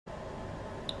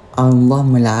Allah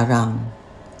melarang.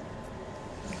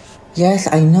 Yes,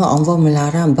 I know Allah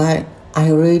melarang, but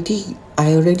I already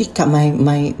cut my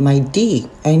dick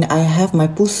and I have my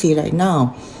pussy right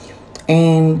now.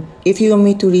 And if you want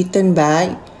me to return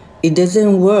back, it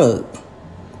doesn't work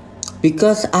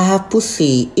because I have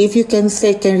pussy. If you can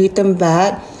return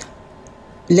back,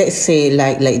 let's say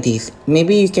like this.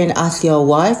 Maybe you can ask your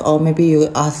wife, or maybe you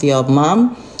ask your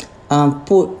mom,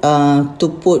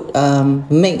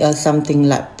 make something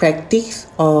like practice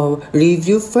or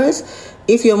review first.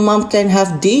 If your mom can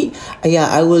have D, yeah,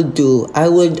 I will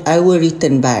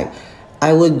return back.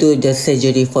 I will do the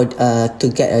surgery for to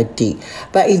get a D.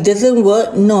 But it doesn't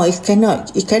work. No, it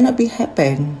cannot be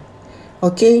happen.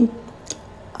 Okay.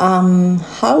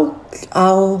 How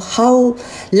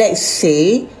let's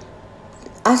say,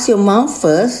 ask your mom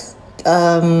first.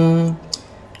 Do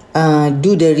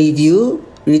the review.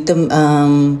 Return.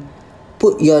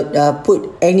 Put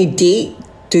any date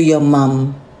to your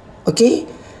mom. Okay.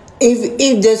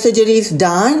 If the surgery is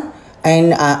done,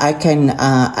 and I can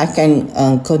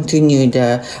continue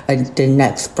the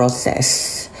next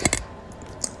process.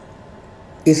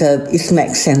 It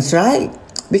makes sense, right?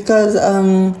 Because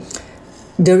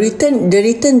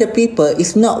the people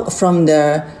is not from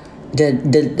the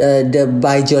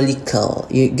biological.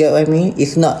 You get what I mean?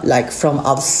 It's not like from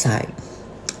outside.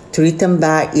 To return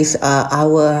back is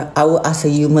our as a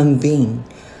human being.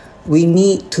 We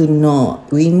need to know.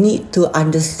 We need to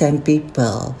understand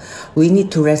people. We need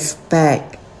to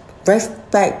respect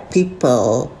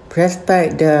people.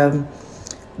 Respect the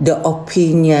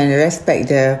opinion. Respect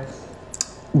the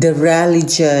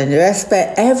religion.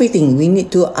 Respect everything. We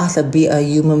need to be a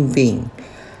human being.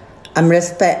 I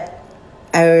respect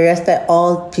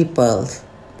all people.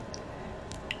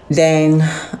 Then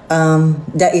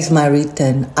that is my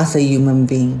return as a human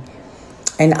being,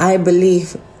 and I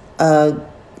believe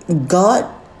God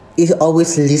is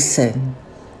always listen,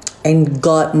 and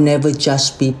God never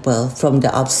judge people from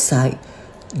the outside.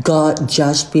 God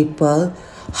judge people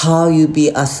how you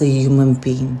be as a human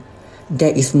being.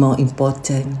 That is more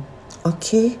important.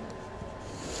 Okay.